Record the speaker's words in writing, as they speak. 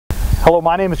Hello,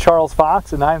 my name is Charles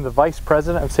Fox and I am the Vice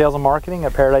President of Sales and Marketing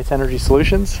at Paradise Energy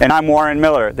Solutions. And I'm Warren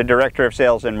Miller, the Director of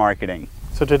Sales and Marketing.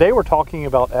 So today we're talking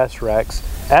about SRECs.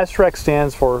 SREC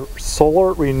stands for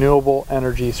Solar Renewable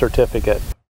Energy Certificate.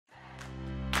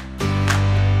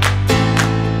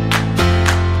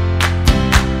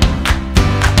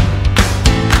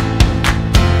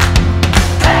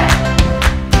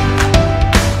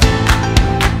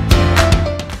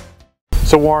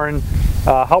 So Warren,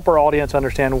 help our audience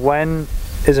understand, when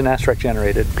is an SREC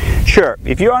generated? Sure.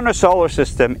 If you're on a solar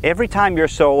system, every time your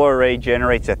solar array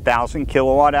generates 1,000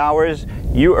 kilowatt hours,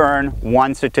 you earn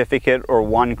one certificate or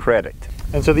one credit.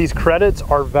 And so these credits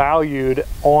are valued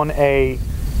on a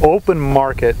open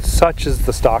market such as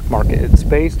the stock market. It's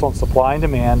based on supply and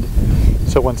demand.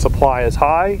 So when supply is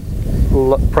high,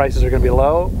 prices are going to be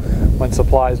low. When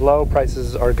supply is low,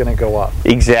 prices are going to go up.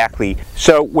 Exactly.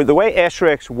 So with the way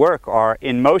SRECs work are,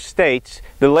 in most states,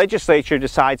 the legislature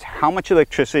decides how much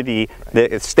electricity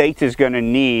the state is going to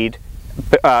need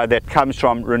that comes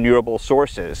from renewable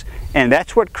sources. And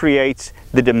that's what creates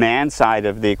the demand side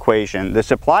of the equation. The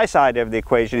supply side of the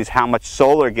equation is how much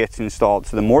solar gets installed.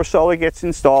 So the more solar gets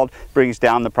installed brings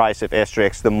down the price of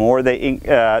SRECs. The more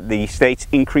the states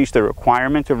increase the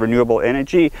requirement of renewable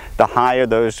energy, the higher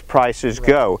those prices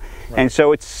go. Right. And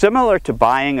so it's similar to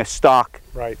buying a stock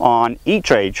on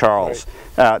E-Trade, Charles.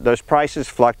 Those prices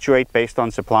fluctuate based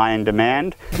on supply and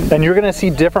demand. And you're going to see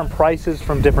different prices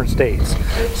from different states.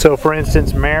 So for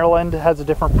instance, Maryland has a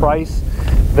different price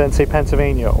than say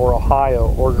Pennsylvania or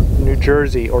Ohio or New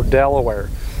Jersey or Delaware.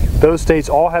 Those states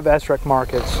all have SREC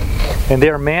markets, and they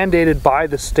are mandated by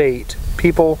the state.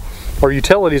 People or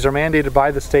utilities are mandated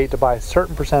by the state to buy a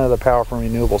certain percent of the power from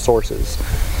renewable sources.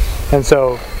 And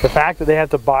so the fact that they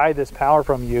have to buy this power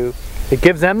from you, it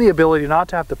gives them the ability not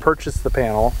to have to purchase the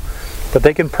panel, but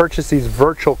they can purchase these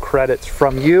virtual credits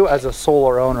from you as a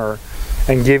solar owner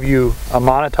and give you a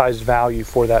monetized value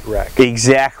for that REC.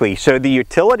 Exactly. So the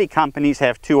utility companies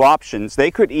have two options. They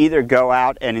could either go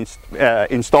out and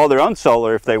install their own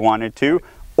solar if they wanted to,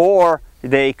 or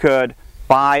they could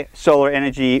buy solar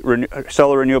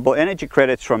renewable energy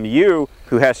credits from you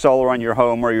who has solar on your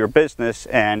home or your business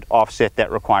and offset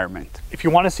that requirement. If you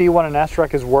want to see what an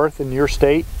SREC is worth in your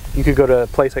state, you could go to a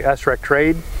place like SREC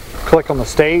Trade, click on the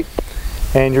state,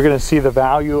 and you're going to see the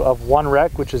value of one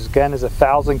REC, which is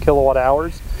 1,000 kilowatt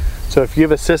hours. So if you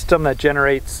have a system that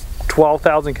generates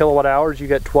 12,000 kilowatt hours, you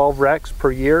get 12 RECs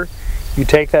per year. You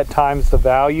take that times the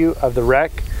value of the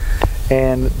REC,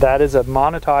 and that is a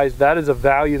monetized, that is a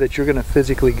value that you're going to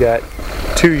physically get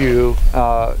to you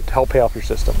to help pay off your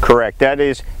system. Correct. That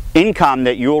is income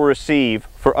that you'll receive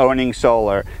for owning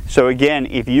solar. So again,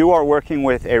 if you are working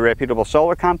with a reputable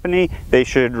solar company, they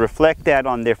should reflect that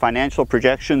on their financial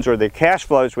projections or their cash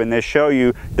flows when they show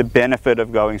you the benefit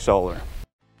of going solar.